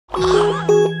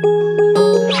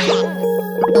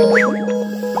Hello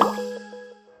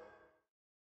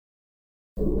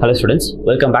students,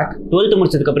 welcome back. 12th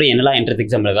முடிச்சதுக்கு அப்புறம் என்னலாம் என்ட்ரன்ஸ்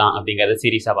எக்ஸாம் எழுதலாம் அப்படிங்கறத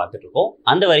சீரியஸா பார்த்துட்டு இருக்கோம்.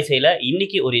 அந்த வரிசையில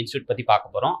இன்னைக்கு ஒரு இன்ஸ்டிடியூட் பத்தி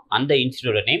பார்க்க போறோம். அந்த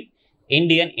இன்ஸ்டிடியூட்டோட name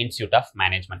Indian institute of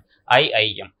management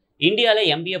IIM. இந்தியால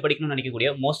MBA படிக்கணும்னு நினைக்கக்கூடிய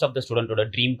மோஸ்ட் ஆஃப் த ஸ்டூடெண்டோட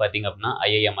ட்ரீம் பாத்தீங்க அப்படின்னா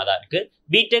IIM தான் இருக்கு.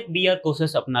 பிடெக் BR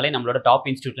கோர்சஸ் அப்படினாலே நம்மளோட டாப்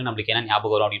இன்ஸ்டிடியூட்ல நமக்கு என்ன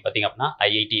ஞாபகம் வரும் அப்படின்னு பாத்தீங்க அப்படின்னா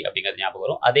IIT அப்படிங்கிறது ஞாபகம்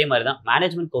வரும். அதே மாதிரி தான்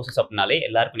மேனேஜ்மெண்ட் கோர்சஸ் அப்படினாலே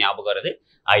எல்லாருக்கும் ஞாபகம் வருது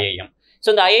IIM. ஸோ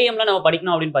இந்த IIMல நம்ம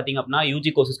படிக்கணும் அப்படின்னு பார்த்தீங்க அப்படின்னா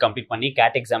UG கோர்சஸ் கம்ப்ளீட் பண்ணி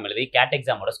கேட் எக்ஸாம் எழுதி கேட்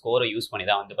எக்ஸாமோட ஸ்கோரை யூஸ் பண்ணி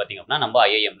தான் வந்து பார்த்தீங்க அப்படின்னா நம்ம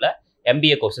IIMல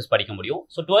MBA கோர்சஸ் படிக்க முடியும்.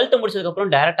 ஸோ 12th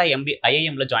முடிச்சதுக்கப்புறம் டேரக்டா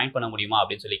IIMல ஜாயின் பண்ண முடியுமா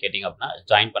அப்படின்னு சொல்லி கேட்டிங்க அப்படின்னா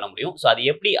ஜாயின் பண்ண முடியும். ஸோ அது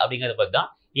எப்படி அப்படிங்கிறத பற்றி தான்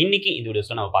இன்னைக்கு இந்த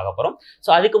வீடியோஸ்ல நம்ம பார்க்க போறோம். ஸோ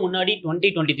அதுக்கு முன்னாடி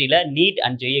 2023ல NEET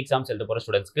அண்ட் JEE எக்ஸாம்ஸ் எழுத போற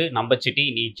ஸ்டூடெண்ட்ஸ்க்கு நம்ம city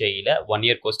NEET JEEல 1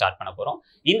 year course start பண்ண போறோம்.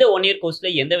 இந்த 1 இயர்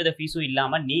கோர்ஸ்ல எந்தவித ஃபீஸும்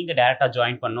இல்லாம நீங்க டேரக்டா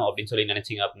ஜாயின் பண்ணணும் அப்படின்னு சொல்லி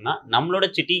நினைச்சீங்க அப்படின்னா நம்மளோட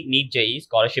சிட்டி NEET JEE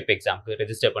ஸ்காலர்ஷிப் எக்ஸாம்க்கு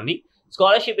ரெஜிஸ்டர் பண்ணி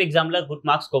ஸ்காலர்ஷிப் எக்ஸாம்ல குட்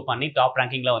மார்க்ஸ் ஸ்கோர் பண்ணி டாப்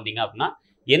ரேங்கிங்ல வந்தீங்க அப்படின்னா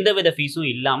எந்தவித ஃபீஸும்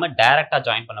இல்லாம டைரக்டா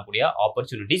ஜாயின் பண்ணக்கூடிய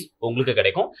ஆப்பர்ச்சுனிட்டிஸ் உங்களுக்கு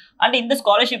கிடைக்கும். அண்ட் இந்த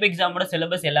ஸ்காலர்ஷிப் எக்ஸாமோட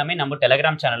சிலபஸ் எல்லாமே நம்ம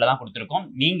டெலிகிராம் சேனல்ல தான் கொடுத்துருக்கோம்.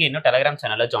 நீங்க இன்னும் டெலிகிராம்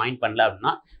சேனல்ல ஜாயின் பண்ணல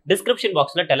அப்படின்னா டிஸ்கிரிப்ஷன்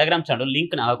பாக்ஸ்ல டெலிகிராம் சேனல்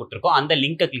லிங்க் நாங்க கொடுத்துருக்கோம். அந்த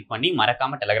லிங்கை கிளிக் பண்ணி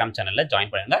மறக்காம டெலிகிராம் சேனல்ல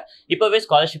ஜாயின் பண்ணுங்க. இப்பவே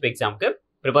ஸ்காலர்ஷிப் எக்ஸாமுக்கு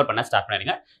ப்ரிப்பேர் பண்ண ஸ்டார்ட்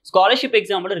பண்ணிடுங்க. ஸ்காலர்ஷிப்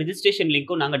எக்ஸாமோட ரெஜிஸ்ட்ரேஷன்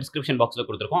லிங்க்கும் நாங்கள் டிஸ்கிரிப்ஷன் பாக்ஸில்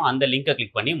கொடுத்துருக்கோம். அந்த லிங்கை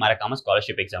கிளிக் பண்ணி மறக்காம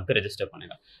ஸ்காலர்ஷிப் எக்ஸாமுக்கு ரெஜிஸ்டர்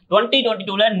பண்ணுங்க.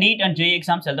 2022ல நீட் அண்ட் JEE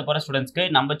எக்ஸாம்ஸ் எழுத போகிற ஸ்டூடெண்ட்ஸ்க்கு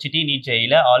நம்ம சிட்டி NEET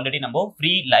JEEல ஆல்ரெடி நம்ம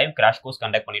free live crash course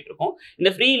conduct பண்ணிட்டு இருக்கோம்.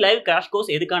 இந்த ஃப்ரீ லைவ் கிராஷ்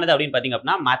கோர்ஸ் எதுக்கானது அப்படின்னு பார்த்தீங்க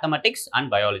அப்படின்னா மேத்தமெட்டிக்ஸ்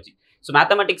அண்ட் பயாலஜி. ஸோ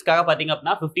மேத்தமெட்டிக்ஸ்க்காக பார்த்தீங்க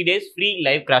அப்படின்னா 50 days free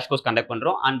live crash course conduct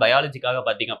பண்ணுறோம். அண்ட் பயாலஜிக்காக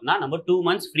பார்த்தீங்க அப்படின்னா நம்ம 2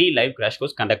 months free live crash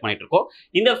course conduct பண்ணிட்டு இருக்கோம்.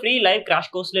 இந்த ஃப்ரீ லைவ்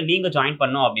கிராஷ் கோர்ஸ்ல நீங்க ஜாயின்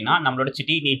பண்ணோம் அப்படின்னா நம்மளோட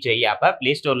சிட்டி NEET JEE ஆப்பை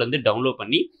பிளே ஸ்டோர்ல இருந்து டவுன்லோட்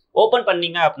பண்ணி ஓப்பன்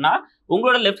பண்ணீங்க அப்படின்னா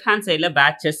உங்களோட லெஃப்ட் ஹேண்ட் சைடில்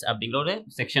பேட்சஸ் அப்படிங்கிற ஒரு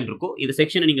செக்ஷன் இருக்கும். இந்த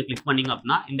செக்ஷனை நீங்க கிளிக் பண்ணீங்க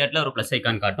அப்படின்னா இந்த இடத்துல ஒரு ப்ளஸ்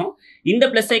ஐக்கான் காட்டும். இந்த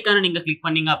ப்ளஸ் ஐக்கானை நீங்க கிளிக்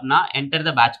பண்ணீங்க அப்படின்னா என்டர்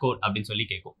த பேட்ச் கோட் அப்படின்னு சொல்லி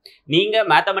கேட்கும். நீங்க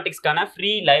மேத்தமெட்டிக்ஸ்க்கான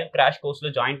ஃப்ரீ லைவ் கிராஷ்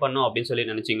கோர்ஸ்ல ஜாயின் பண்ணணும் அப்படின்னு சொல்லி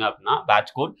நினைச்சீங்க அப்படின்னா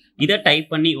பேட்ச் கோட் இதை டைப்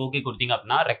பண்ணி ஓகே கொடுத்தீங்க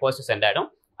அப்படின்னா ரெக்வஸ்ட் சென்ட் ஆயிடும்.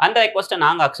 அந்த ரெக்வஸ்ட்டை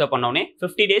நாங்கள் அக்செப்ட் பண்ணோன்னே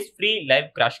 50 days free live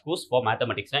crash course for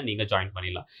மேத்தமெட்டிக்ஸில் நீங்கள் ஜாயின்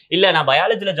பண்ணிடலாம். இல்லை நான்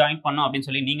பயாலஜியில் ஜாயின் பண்ணோம் அப்படின்னு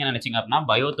சொல்லி நீங்கள் நினைச்சீங்க அப்படின்னா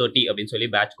பயோ 30 அப்படின்னு சொல்லி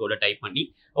பேட்ச் கோடை டைப் பண்ணி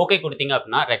ஓகே கொடுத்தீங்க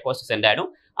அப்படின்னா ரெக்வஸ்ட் சென்ட் ஆகிடும்.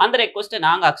 அந்த ரெக்வஸ்ட்டை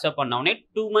நாங்கள் அக்செப்ட் பண்ணோன்னே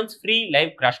 2 months free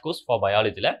live crash course for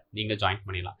பயாலஜியில் நீங்கள் ஜாயின்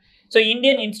பண்ணிடலாம். So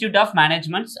Indian institute of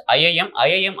managements IIM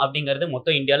அப்படிங்கிறது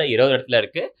மொத்தம் இந்தியாவில் 20 இடத்துல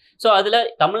இருக்கு. ஸோ அதில்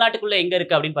தமிழ்நாட்டுக்குள்ள எங்கே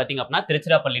இருக்குது அப்படின்னு பார்த்தீங்க அப்படின்னா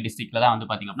திருச்சிராப்பள்ளி டிஸ்ட்ரிக்ட்ல தான் வந்து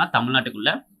பார்த்தீங்க அப்படின்னா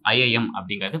தமிழ்நாட்டுக்குள்ள IIM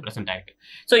அப்படிங்கிறது பிரசன்ட் ஆயிருக்கு.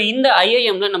 ஸோ இந்த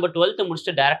IIMல நம்ம 12th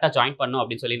முடிச்சுட்டு டேரக்டா ஜாயின் பண்ணோம்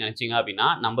அப்படின்னு சொல்லி நினைச்சீங்க அப்படின்னா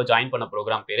நம்ம ஜாயின் பண்ண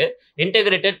ப்ரோக்ராம் பேரு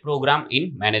இன்டெகிரேட்டட் ப்ரோக்ராம் இன்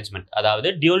மேனேஜ்மெண்ட், அதாவது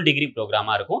டியூல் டிகிரி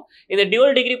ப்ரோக்ராமா இருக்கும். இந்த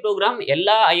டியூல் டிகிரி ப்ரோக்ராம்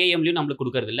எல்லா IIMலயும் நம்மளுக்கு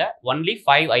கொடுக்கறது இல்லை, ஒன்லி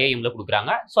 5 IIMல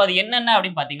கொடுக்குறாங்க. ஸோ அது என்னென்ன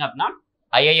அப்படின்னு பார்த்தீங்க அப்படின்னா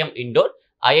IIM indoor,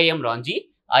 IIM Ranchi,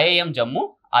 IIM Jammu,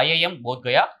 IIM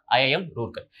Bodh Gaya, IIM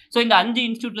ரூர்கல். So இந்த 5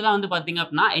 இன்ஸ்டியூட்ல தான் வந்து பார்த்தீங்க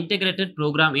அப்படின்னா இன்டெகிரேட்டட்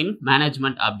ப்ரோக்ராம் இன்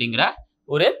மேனேஜ்மெண்ட் அப்படிங்கிற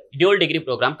ஒரு டியூல் டிகிரி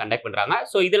ப்ரோக்ராம் கண்டக்ட் பண்றாங்க.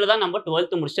 ஸோ இதில் தான் நம்ம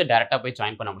 12th முடிச்சுட்டு டேரக்டா போய்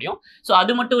ஜாயின் பண்ண முடியும். ஸோ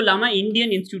அது மட்டும் இல்லாமல்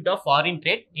Indian institute of foreign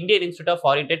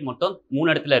trade மொத்தம் 3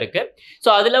 இடத்துல இருக்கு. ஸோ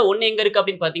அதில் ஒன்று எங்க இருக்கு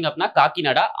அப்படின்னு பார்த்தீங்க அப்படின்னா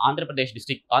காக்கிநாடா, ஆந்திர பிரதேஷ்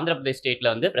ஸ்டேட்ல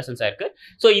வந்து பிரசன்ஸ் ஆயிருக்கு.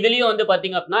 ஸோ இதுலயும் வந்து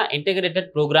பார்த்தீங்க அப்படின்னா இன்டெகிரேட்டட்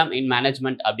ப்ரோக்ராம் இன்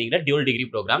மேனேஜ்மெண்ட் அப்படிங்கிற டியூல் டிகிரி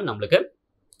ப்ரோக்ராம் நம்மளுக்கு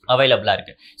அவைலபிளா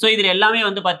இருக்கு. ஸோ இதுல எல்லாமே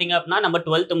வந்து பாத்தீங்க அப்படின்னா நம்ம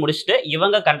 12th முடிச்சுட்டு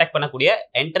இவங்க கண்டக்ட் பண்ணக்கூடிய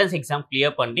என்ட்ரன்ஸ் எக்ஸாம்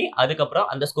கிளியர் பண்ணி அதுக்கப்புறம்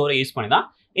அந்த ஸ்கோரை யூஸ் பண்ணி தான்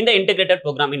இந்த இன்டெகிரேட்டட்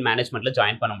ப்ரோக்ராம் இன் மேனேஜ்மெண்ட்ல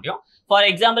ஜாயின் பண்ண முடியும். ஃபார்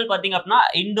எக்ஸாம்பிள் பாத்தீங்க அப்படின்னா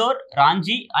indoor,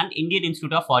 Ranchi and Indian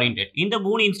institute of foreign trade இந்த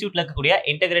 3 இன்ஸ்டியூட்ல இருக்கக்கூடிய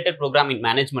இன்டெகிரேட்டட் ப்ரோக்ராம் இன்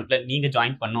மேனேஜ்மெண்ட்ல நீங்க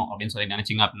ஜாயின் பண்ணும் அப்படின்னு சொல்லி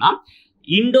நினைச்சீங்க அப்படின்னா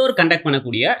இண்டோர் கண்டக்ட்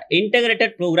பண்ணக்கூடிய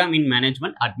integrated program in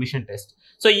management admission test.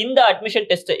 So இந்த அட்மிஷன்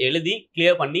டெஸ்ட்டை எழுதி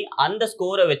கிளியர் பண்ணி அந்த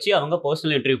ஸ்கோரை வச்சு அவங்க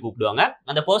பர்சனல் இன்டர்வியூ கூப்பிடுவாங்க.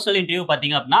 அந்த பர்சனல் இன்டர்வியூ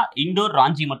பார்த்தீங்க அப்படின்னா இண்டோர்,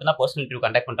 ராஞ்சி மட்டும் தான் பர்சனல் இன்டர்வியூ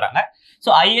கண்டக்ட் பண்றாங்க.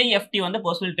 ஸோ IIFT வந்து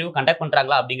பர்சனல் இன்டர்வியூ கண்டக்ட்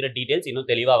பண்றாங்களா அப்படிங்கிற டீடைல்ஸ் இன்னும்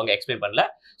தெளிவாக அவங்க எக்ஸ்பிளைன் பண்ணல.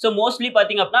 ஸோ மோஸ்ட்லி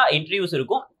பார்த்தீங்க அப்படின்னா இன்டர்வியூஸ்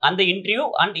இருக்கும். அந்த இன்டர்வியூ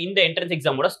அண்ட் இந்த என்ட்ரன்ஸ்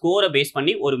எக்ஸாமோட ஸ்கோரை பேஸ்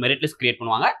பண்ணி ஒரு மெரிட் லிஸ்ட் கிரியேட்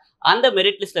பண்ணுவாங்க. அந்த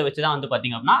மெரிட் லிஸ்ட்டை வச்சு தான் வந்து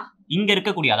பார்த்தீங்க அப்படின்னா இங்க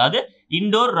இருக்கக்கூடிய அதாவது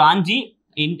indoor, Ranchi,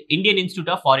 Indian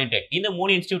institute of foreign trade இந்த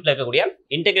 3 இன்ஸ்டியூட்ல இருக்கக்கூடிய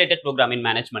இன்டெகிரேட்டட் ப்ரோக்ராம் இன்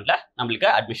மேனேஜ்மெண்ட்ல நம்மளுக்கு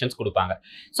அட்மிஷன்ஸ் கொடுப்பாங்க.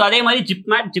 ஸோ அதே மாதிரி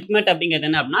ஜிப்மேட் அப்படிங்கிறது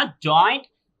என்ன அப்படின்னா joint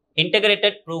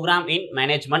integrated program in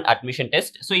management admission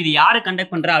test. So இது யாரு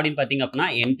கண்டக்ட் பண்றா அப்படின்னு பாத்தீங்க அப்படின்னா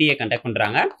NTA கண்டக்ட்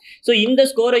பண்றாங்க. ஸோ இந்த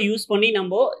ஸ்கோரை யூஸ் பண்ணி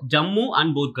நம்ம ஜம்மு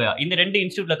அண்ட் போத்கயா இந்த 2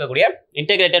 இன்ஸ்டியூட்ல இருக்கக்கூடிய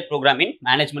இன்டெகிரேட்டட் ப்ரோக்ராம் இன்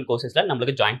மேனேஜ்மெண்ட் கோர்சஸ்ல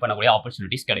நம்மளுக்கு ஜாயின் பண்ணக்கூடிய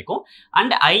ஆப்பர்ச்சுனிட்டிஸ் கிடைக்கும்.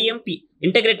 And IMP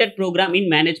integrated program in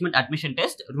management admission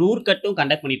test ரூர்கட்டும்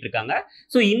conduct பண்ணிட்டு இருக்காங்க.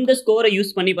 ஸோ இந்த ஸ்கோரை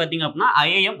யூஸ் பண்ணி பாத்தீங்க அப்படின்னா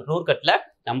IIM ரூர்கட்ல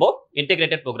நம்ம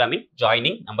இன்டெகிரேட்டட் ப்ரோக்ராம் இன்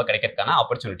ஜாயினிங் நம்ம கிடைக்கிறதுக்கான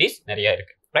ஆப்பர்ச்சுனிட்டிஸ் நிறைய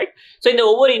இருக்கு. ரைட். ஸோ இந்த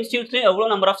ஒவ்வொரு இன்ஸ்டியூட்லயும்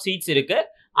எவ்வளவு நம்பர் ஆஃப் சீட்ஸ் இருக்கு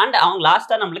அண்ட் அவங்க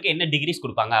லாஸ்ட்டாக நம்மளுக்கு என்ன டிகிரிஸ்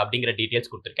கொடுப்பாங்க அப்படிங்கிற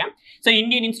டீட்டெயில்ஸ் கொடுத்துருக்கேன். So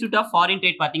Indian institute of foreign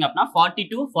trade பார்த்தீங்க அப்படின்னா 40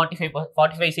 to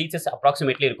 45 சீட்ஸ்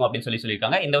அப்ராக்சிமேட்லி இருக்கும் அப்படின்னு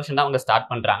சொல்லியிருக்காங்க. இந்த வருஷம் தான் அவங்க ஸ்டார்ட்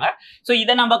பண்ணுறாங்க. ஸோ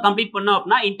இதை நம்ம கம்ப்ளீட் பண்ணோம்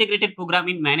அப்படின்னா integrated program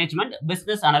in management,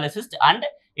 business அனாலிசிஸ்ட் and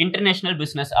international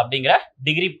business அப்படிங்கிற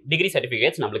டிகிரி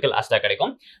சர்டிஃபிகேட்ஸ் நம்மளுக்கு லாஸ்ட்டாக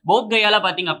கிடைக்கும். போத் கயால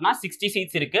பார்த்தீங்க அப்படின்னா 60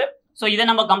 சீட்ஸ் இருக்கு. ஸோ இதை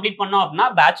நம்ம கம்ப்ளீட் பண்ணோம் அப்படின்னா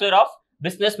bachelor of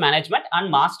business management and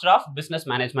master of business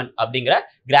management அப்படிங்கிற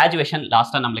கிராஜுவேஷன்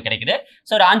லாஸ்ட்டாக நம்மளுக்கு கிடைக்குது.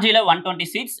 ஸோ ராஞ்சியில் 120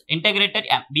 seeds, integrated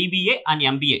BBA and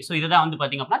MBA. So இதுதான் வந்து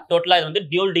பார்த்தீங்க அப்படின்னா டோட்டலாக இது வந்து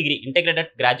டியூல் டிகிரி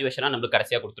இன்டெகிரேட்டட் கிராஜுவேஷனாக நம்மளுக்கு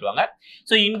கடைசியாக கொடுத்துருவாங்க.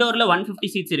 ஸோ இண்டோரில் 150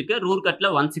 சீட்ஸ் இருக்கு, ரூர்கட்டில்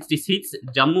 160 சீட்ஸ்,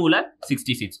 ஜம்முவில்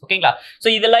 60 சீட்ஸ். ஓகேங்களா? ஸோ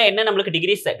இதெல்லாம் என்ன நம்மளுக்கு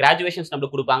டிகிரிஸ் கிராஜுவேஷன்ஸ்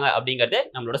நம்மளுக்கு கொடுப்பாங்க அப்படிங்கிறது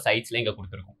நம்மளோட சைட்ஸ்ல இங்கே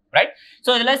கொடுத்துருக்கோம். ரைட்?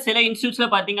 ஸோ இதில் சில இன்ஸ்டியூட்ஸ்ல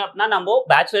பார்த்தீங்க அப்படின்னா நம்ம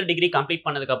பேச்சுலர் டிகிரி கம்ப்ளீட்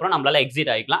பண்ணதுக்கப்புறம் நம்மளால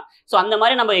எக்ஸிட் ஆகிக்கலாம். ஸோ அந்த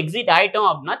மாதிரி நம்ம எக்ஸிட் ஆகிட்டோம்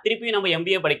அப்படின்னா திருப்பி நம்ம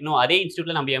எம்பிஏ படிக்கணும், அதே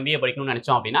இன்ஸ்டியூட்ல நம்ம எம்பிஏ படிக்கணும்னு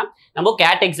நினைச்சோம் அப்படின்னா நம்ம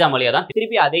கேட் எக்ஸாம் வழியா தான்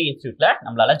திருப்பி அதே இன்ஸ்டியூட்ல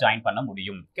நம்மளால ஜாயின் பண்ண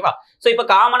முடியும். ஓகேவா? ஸோ இப்போ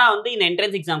காமனா வந்து இந்த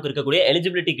என்ட்ரன்ஸ் எக்ஸாமுக்கு இருக்கக்கூடிய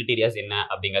எலிஜிபிலிட்டி கிரைட்டீரியாஸ் என்ன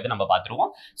அப்படிங்கிறது நம்ம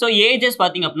பார்த்துருவோம். ஸோ ஏஜஸ்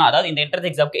பார்த்தீங்க அப்படின்னா அதாவது இந்த என்ட்ரன்ஸ்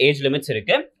எக்ஸாமுக்கு ஏஜ் லிமிட்ஸ்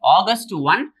இருக்கு. ஆகஸ்ட்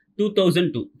 1,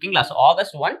 2002. ஓகேங்களா? ஸோ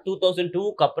ஆகஸ்ட் 1,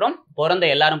 2002க்கு அப்புறம் பிறந்த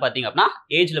எல்லாரும் பார்த்தீங்க அப்படின்னா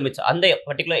ஏஜ் லிமிட்ஸ் அந்த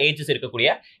பர்டிகுலர் ஏஜஸ் இருக்கக்கூடிய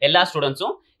எல்லா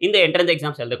ஸ்டூடெண்ட்ஸும் இந்த என்ட்ரன்ஸ்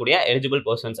எக்ஸாம்ஸ் எழுதக்கூடிய எலிஜிபிள்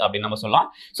பர்சன்ஸ் அப்படின்னு நம்ம சொல்லலாம்.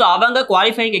 ஸோ அவங்க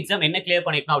குவாலிஃபைங் எக்ஸாம் என்ன கிளியர்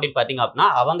பண்ணிருக்கணும் அப்படின்னு பார்த்தீங்க அப்படின்னா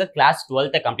அவங்க கிளாஸ்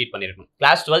 12 கம்ப்ளீட் பண்ணிருக்கணும்.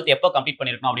 கிளாஸ் 12 எப்போ கம்ப்ளீட்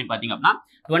பண்ணிருக்கணும் அப்படின்னு பார்த்தீங்க அப்படின்னா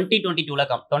 2020ல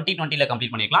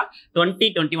கம்ப்ளீட் பண்ணிருக்கலாம்,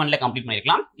 2021ல கம்ப்ளீட்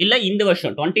பண்ணிருக்கலாம், இல்ல இந்த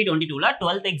வருஷம் 2022ல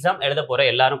 12th எக்ஸாம் எழுத போற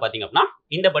எல்லாரும் பார்த்தீங்க அப்படின்னா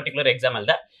இந்த பர்டிகுலர் எக்ஸாம்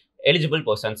எழுத எலிஜிபிள்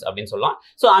பர்சன்ஸ் அப்படின்னு சொல்லலாம்.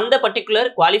 ஸோ அந்த பர்டிகுலர்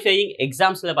குவாலிஃபையிங்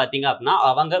எக்ஸாம்ஸ்ல பார்த்தீங்க அப்படின்னா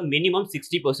அவங்க மினிமம்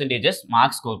 60%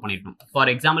 மார்க்ஸ் ஸ்கோர் பண்ணிருக்கணும்.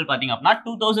 ஃபார் எக்ஸாம்பிள் பார்த்தீங்க அப்படின்னா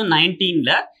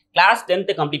 2019ல கிளாஸ்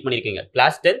 10th கம்ப்ளீட் பண்ணிருக்கீங்க.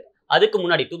 கிளாஸ் 10 அதுக்கு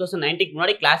முன்னாடி 2019க்கு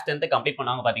முன்னாடி கிளாஸ் 10th கம்ப்ளீட்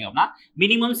பண்ணவங்க பார்த்தீங்க அப்படின்னா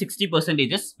மினிமம்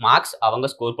 60% மார்க்ஸ் அவங்க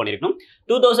ஸ்கோர் பண்ணிருக்கணும்.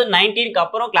 2019க்கு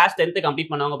அப்புறம் கிளாஸ் 10th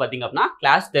கம்ப்ளீட் பண்ணவங்க பார்த்தீங்க அப்படின்னா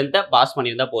கிளாஸ் 10th பாஸ்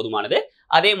பண்ணியிருந்தா போதுமானது.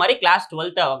 அதே மாதிரி கிளாஸ்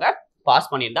 12th அவங்க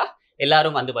பாஸ் பண்ணியிருந்தா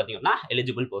எல்லாரும் வந்து பாத்தீங்கன்னா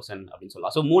எலிஜிபிள் பர்சன் அப்படின்னு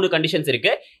சொல்லலாம். ஸோ 3 கண்டிஷன்ஸ்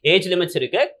இருக்கு, ஏஜ் லிமிட்ஸ்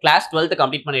இருக்கு, கிளாஸ் 12th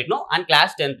கம்ப்ளீட் பண்ணிருக்கணும் and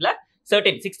class 10th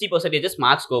certain 60%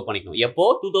 marks score பண்ணிக்கணும். எப்போ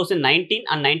 2019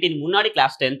 and 19 முன்னாடி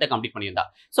கிளாஸ் 10th கம்ப்ளீட் பண்ணியிருந்தா.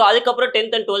 ஸோ அதுக்கப்புறம்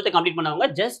 10th and 12th கம்ப்ளீட் பண்ணவங்க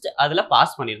ஜஸ்ட் அதுல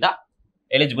பாஸ் பண்ணியிருந்தா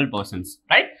eligible persons.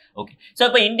 Right? Okay. So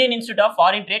இப்போ Indian institute of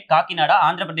foreign trade Kakinada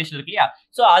Andhra பிரதேஷ்ல இருக்கு இல்லையா?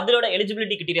 ஸோ அதோட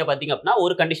எலிஜிபிலிட்டி கிரைட்டீரியா பார்த்தீங்க அப்படின்னா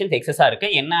ஒரு கண்டிஷன்ஸ் எக்ஸஸா இருக்கு.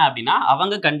 என்ன அப்படின்னா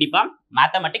அவங்க கண்டிப்பா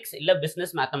மேத்தமெட்டிக்ஸ் இல்ல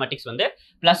பிசினஸ் மேத்தமெட்டிக்ஸ் வந்து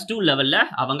 +2 லெவல்ல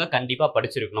அவங்க கண்டிப்பா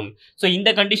படிச்சிருக்கணும். ஸோ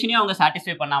இந்த கண்டிஷனையும் அவங்க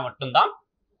சாட்டிஸ்ஃபை பண்ணா மட்டும்தான்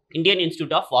Indian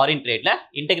institute of foreign ட்ரேட்ல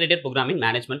integrated programming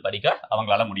management படிக்க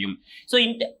அவங்களால முடியும். So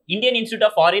Indian institute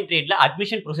of foreign ட்ரேட்ல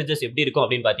admission procedures எப்படி இருக்கும்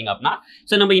அப்படின்னு பாத்தீங்க அப்படின்னா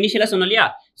ஸோ நம்ம இனிஷியலா சொன்னோம் இல்லையா?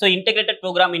 So integrated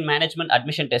program in management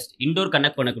admission test indoor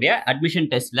conduct பண்ணக்கூடிய அட்மிஷன்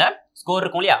டெஸ்ட்ல ஸ்கோர்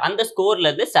இருக்கும் இல்லையா? அந்த ஸ்கோர்ல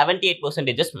இருந்து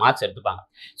 78% மார்க்ஸ் எடுத்துப்பாங்க.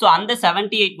 ஸோ அந்த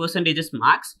 78%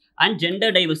 மார்க்ஸ் அண்ட்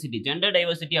ஜெண்டர்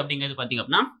டைவர்சிட்டி அப்படிங்கிறது பாத்தீங்க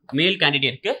அப்படின்னா மேல்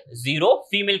கேண்டிடேட்க்கு 0,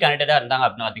 ஃபீமேல் கேண்டிடேட்டா இருந்தாங்க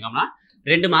அப்படின்னு பாத்தீங்கன்னா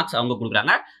 2 மார்க்ஸ் அவங்க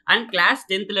கொடுக்குறாங்க. அண்ட் கிளாஸ்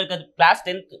 10th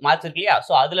மார்க்ஸ் இருக்கு இல்லையா?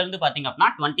 ஸோ அதுல இருந்து பாத்தீங்க அப்படின்னா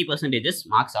 20%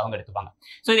 மார்க்ஸ் அவங்க எடுத்துப்பாங்க.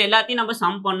 ஸோ இது எல்லாத்தையும் நம்ம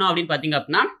சம் பண்ணோம் அப்படின்னு பாத்தீங்க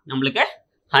அப்படின்னா நம்மளுக்கு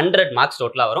 100 மார்க்ஸ்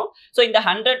டோட்டலா வரும். ஸோ இந்த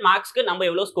 100 மார்க்ஸ்க்கு நம்ம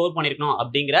எவ்வளவு ஸ்கோர் பண்ணிருக்கணும்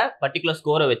அப்படிங்கிற பர்டிகுலர்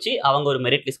ஸ்கோரை வச்சு அவங்க ஒரு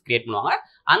மெரிட் லிஸ்ட் கிரியேட் பண்ணுவாங்க.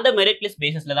 அந்த மெரிட் லிஸ்ட்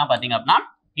பேசிஸ்ல தான் பாத்தீங்க அப்படின்னா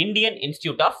இந்தியன்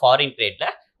இன்ஸ்டியூட் ஆஃப் ஃபாரின் ட்ரேட்ல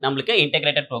நம்மளுக்கு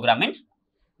இன்டெகிரேட்டட் ப்ரோக்ராமிங்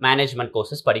மேனேஜ்மெண்ட்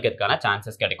கோர்சஸ் படிக்கிறதுக்கான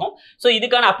சான்சஸ் கிடைக்கும். ஸோ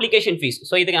இதுக்கான அப்ளிகேஷன் ஃபீஸ்,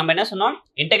 ஸோ இதுக்கு நம்ம என்ன சொன்னோம்,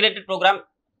 integrated program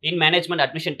in management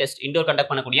admission test indoor conduct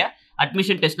பண்ணக்கூடிய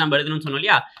அட்மிஷன் டெஸ்ட் நம்ம எழுதணும்னு சொன்னோம்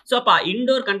இல்லையா? ஸோ அப்போ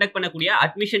இண்டோர் கண்டக்ட் பண்ணக்கூடிய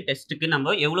அட்மிஷன் டெஸ்ட்டுக்கு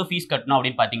நம்ம எவ்வளோ ஃபீஸ் கட்டணும்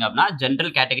அப்படின்னு பார்த்தீங்க அப்படின்னா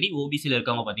ஜென்ரல் கேட்டகரி ஓபிசியில்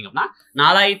இருக்கவங்க பார்த்தீங்க அப்படின்னா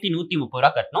 4130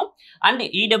 ரூபா கட்டணும். And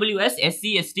EWS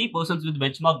SC ST persons with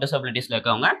benchmark டிசபிலிட்டிஸ்ல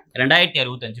இருக்கவங்க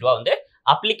 2065 ரூபா வந்து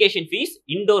அப்ளிகேஷன் ஃபீஸ்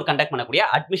இண்டோர் கண்டக்ட் பண்ணக்கூடிய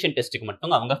அட்மிஷன் டெஸ்ட்டுக்கு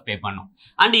மட்டும் அவங்க பே பண்ணணும்.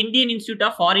 And Indian institute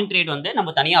of foreign trade வந்து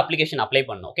நம்ம தனியாக அப்ளிகேஷன் அப்ளை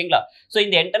பண்ணணும். ஓகேங்களா? ஸோ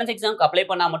இந்த என்ட்ரன்ஸ் எக்ஸாமுக்கு அப்ளை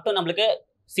பண்ணால் மட்டும் நம்மளுக்கு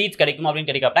சீட்ஸ் கிடைக்கும் அப்படின்னு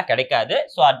கிடைக்காப்பா கிடைக்காது.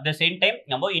 So at the same time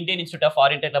நம்ம இந்தியன் இன்ஸ்டியூட் ஆஃப்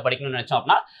ஃபாரின் ட்ரேட்ல படிக்கணும்னு நினைச்சோம்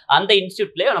அப்படின்னா அந்த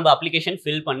இன்ஸ்டியூட்லேயே நம்ம அப்ளிகேஷன்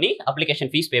ஃபில் பண்ணி அப்ளிகேஷன்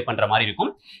ஃபீஸ் பே பண்ற மாதிரி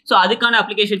இருக்கும். ஸோ அதுக்கான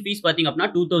அப்ளிகேஷன் ஃபீஸ் பார்த்தீங்க அப்படின்னா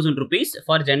 2000 rupees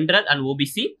for general and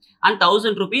OBC and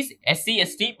 1000 rupees SC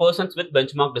ST persons with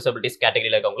benchmark disabilities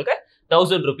கேட்டகரியில் இருக்கவங்களுக்கு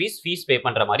 1000 rupees ஃபீஸ் பே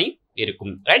பண்ற மாதிரி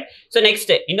இருக்கும். ரைட்? ஸோ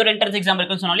நெக்ஸ்ட் இன்னொரு என்ட்ரன்ஸ் எக்ஸாம்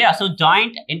இருக்குன்னு சொன்னோம் இல்லையா? So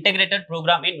joint integrated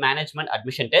program in management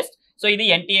admission test. So இது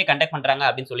என்டிஏ கண்டக்ட் பண்றாங்க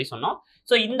அப்படின்னு சொல்லி சொன்னோம்.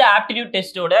 ஸோ இந்த ஆப்டிடியூட்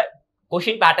டெஸ்ட்டோட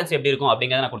கொஷின் பேட்டர்ன்ஸ் எப்படி இருக்கும்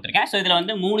அப்படிங்கிறத நான் கொடுத்துருக்கேன். ஸோ இதில்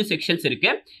வந்து 3 செக்ஷன்ஸ் இருக்கு.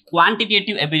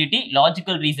 Quantitative ability,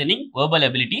 logical reasoning, verbal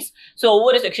abilities. So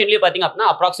ஒவ்வொரு செக்ஷன்லையும் பார்த்தீங்க அப்படின்னா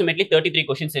அப்ராக்சிமேட்லி 33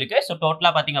 கொஷின்ஸ் இருக்கு. ஸோ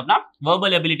டோட்டலாக பார்த்தீங்க அப்படின்னா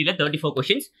வெர்பல் எபிலிட்டியில் 34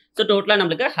 கொஷின்ஸ். ஸோ டோட்டலாக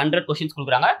நம்மளுக்கு 100 கொஷின்ஸ்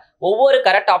கொடுக்குறாங்க. ஒவ்வொரு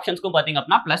கரெக்ட் ஆப்ஷன்ஸ்க்கும் பார்த்தீங்க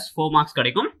அப்படின்னா +4 மார்க்ஸ்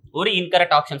கிடைக்கும். ஒரு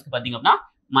இன்கரெக்ட் ஆப்ஷன்ஸ்க்கு பார்த்தீங்க அப்படின்னா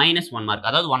 -1 மார்க்,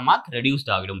 அதாவது 1 மார்க் ரெடியூஸ்ட்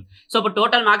ஆகிடும். ஸோ இப்போ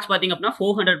டோட்டல் மார்க்ஸ் பார்த்தீங்க அப்படின்னா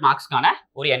 400 மார்க்ஸ்க்கான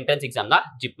ஒரு என்ட்ரன்ஸ் எக்ஸாம் தான்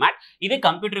ஜிப்மேட். இது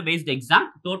computer based exam.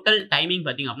 Total timing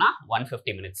பார்த்தீங்க அப்படின்னா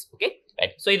 150 minutes. Okay,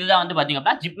 right. ஸோ இதுதான் வந்து பார்த்தீங்க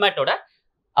அப்படின்னா ஜிப்மேட்டோட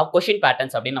கொஷின்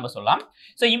பேட்டர்ன்ஸ் அப்படின்னு நம்ம சொல்லலாம்.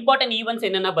 ஸோ இம்பார்ட்டன்ட் ஈவெண்ட்ஸ்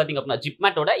என்னென்ன பார்த்தீங்க அப்படின்னா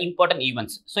ஜிப்மேட்டோட இம்பார்ட்டன்ட்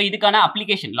ஈவெண்ட்ஸ். ஸோ இதுக்கான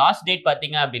அப்ளிகேஷன் லாஸ்ட் டேட்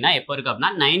பார்த்தீங்க அப்படின்னா எப்போ இருக்கு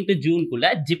அப்படின்னா 9th ஜூனுக்குள்ள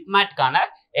ஜிப்மேட்கான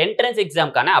என்ட்ரன்ஸ்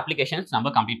எக்ஸாம்க்கான அப்ளிகேஷன்ஸ்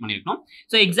நம்ம கம்ப்ளீட் பண்ணிருக்கணும்.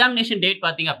 ஸோ எக்ஸாமினேஷன் டேட்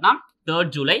பார்த்தீங்க அப்படின்னா 3rd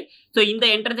ஜூலை. ஸோ இந்த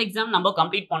என்ட்ரன்ஸ் எக்ஸாம் நம்ம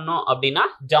கம்ப்ளீட் பண்ணோம் அப்படின்னா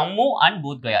ஜம்மு அண்ட்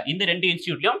பூத்கயா இந்த 2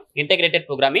 இன்ஸ்டியூட்லையும் integrated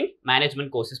program in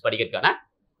management courses படிக்கிறதுக்கான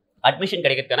அட்மிஷன்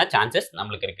கிடைக்கிறதுக்கான சான்சஸ்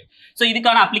நம்மளுக்கு இருக்கு. ஸோ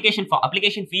இதுக்கான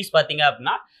அப்ளிகேஷன் ஃபீஸ் பார்த்தீங்க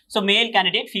அப்படின்னா so male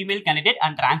candidate, female candidate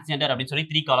and transgender அப்படின்னு சொல்லி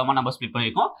 3 காலமாக நம்ம ஸ்பிளிட்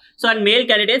பண்ணிருக்கோம். ஸோ அண்ட் மேல்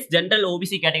கேண்டிடேட்ஸ் ஜென்ரல்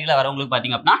ஓபிசி கேட்டகரியில் வரவங்களுக்கு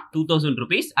பார்த்தீங்க அப்படின்னா 2000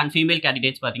 rupees அண்ட் ஃபீமேல்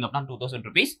கேண்டிடேட்ஸ் பார்த்தீங்க அப்படின்னா 2000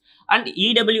 rupees and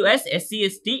EWS, SC,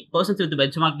 ST persons with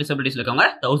benchmark disabilities இருக்கவங்க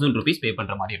 1000 rupees பே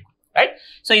பண்ணுற மாதிரி இருக்கும். ரைட்.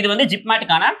 ஸோ இது வந்து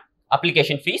ஜிப்மேட்டுக்கான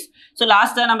அப்ளிகேஷன் ஃபீஸ். ஸோ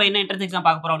லாஸ்ட்டாக நம்ம என்ன என்ட்ரன்ஸ் எக்ஸாம்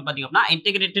பார்க்க போறோம் பார்த்தீங்க அப்படின்னா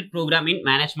integrated program in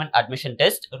management admission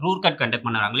test ரூர்கட் conduct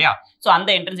பண்ணுறாங்க இல்லையா. ஸோ அந்த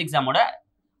என்ட்ரன்ஸ் எக்ஸாமோட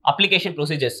அப்ளிகேஷன்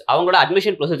ப்ரொசீஜர்ஸ் அவங்களோட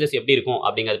அட்மிஷன் ப்ரொசீஜர்ஸ் எப்படி இருக்கும்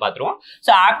அப்படிங்கிறது பார்த்துருவோம்.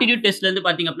 ஸோ ஆப்டிடியூட் டெஸ்ட்லேருந்து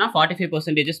பார்த்தீங்க அப்படின்னா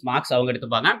 45% மார்க்ஸ் அவங்க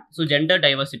எடுத்துப்பாங்க. ஸோ ஜெண்டர்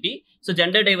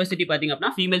டைவர்சிட்டி பார்த்தீங்க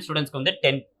அப்படின்னா ஃபீமேல் ஸ்டூடெண்ட்ஸ்க்கு வந்து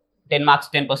 10 marks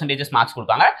 10% மார்க்ஸ்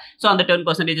கொடுப்பாங்க. ஸோ அந்த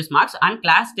 10% marks and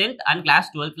class 10th and class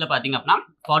 12th பார்த்தீங்க அப்படின்னா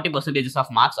 40%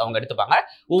 ஆஃப் மார்க்ஸ் அவங்க எடுத்துப்பாங்க.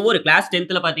 ஒவ்வொரு கிளாஸ்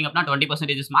 10th பார்த்தீங்க அப்படின்னா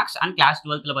 20% மார்க்ஸ் அண்ட் கிளாஸ்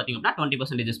 12th பார்த்தீங்க அப்படின்னா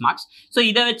 20% மார்க்ஸ். ஸோ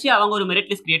இதை வச்சு அவங்க ஒரு மெரிட்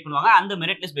லிஸ்ட் கிரியேட் பண்ணுவாங்க. அந்த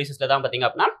மெரிட் லிஸ்ட் பேசிஸ்ல தான் பார்த்தீங்க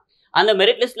அப்படின்னா அந்த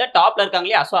மெரிட் லிஸ்ட்ல டாப்ல இருக்காங்க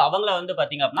இல்லையா. ஸோ அவங்கள வந்து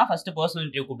பார்த்தீங்க அப்படின்னா ஃபர்ஸ்ட் பர்சனல்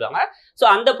இன்டர்வியூ கூப்பிடுவாங்க. ஸோ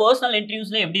அந்த பர்சனல்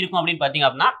இன்டர்வியூஸ்ல எப்படி இருக்கும் அப்படின்னு பார்த்தீங்க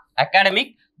அப்படின்னா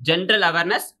academic, general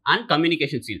awareness and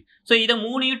communication skill. So இதை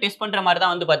 3 டெஸ்ட் பண்ற மாதிரி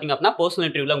தான் வந்து பார்த்தீங்க அப்படின்னா பர்சனல்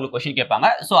இன்டர்வியூல உங்களுக்கு கொஸ்டின் கேட்பாங்க.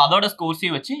 ஸோ அதோட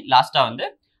ஸ்கோர்ஸையும் வச்சு லாஸ்டா வந்து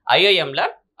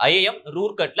IIM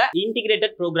ரூர்கட்ல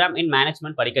integrated program in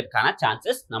management படிக்கிறதுக்கான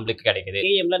சான்சஸ் நம்மளுக்கு கிடைக்குது.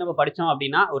 ஐஐஎம்ல நம்ம படிச்சோம்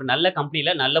அப்படின்னா ஒரு நல்ல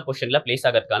கம்பெனில நல்ல பொசிஷன்ல பிளேஸ்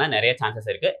ஆகிறதுக்கான நிறைய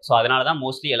சான்சஸ் இருக்கு. ஸோ அதனால தான்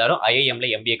மோஸ்ட்லி எல்லாரும் ஐஐஎம்ல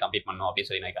எம்பிஏ கம்ப்ளீட் பண்ணணும்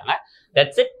அப்படின்னு சொல்லி நினைக்கிறாங்க.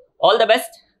 That's it. All the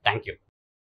best. Thank you.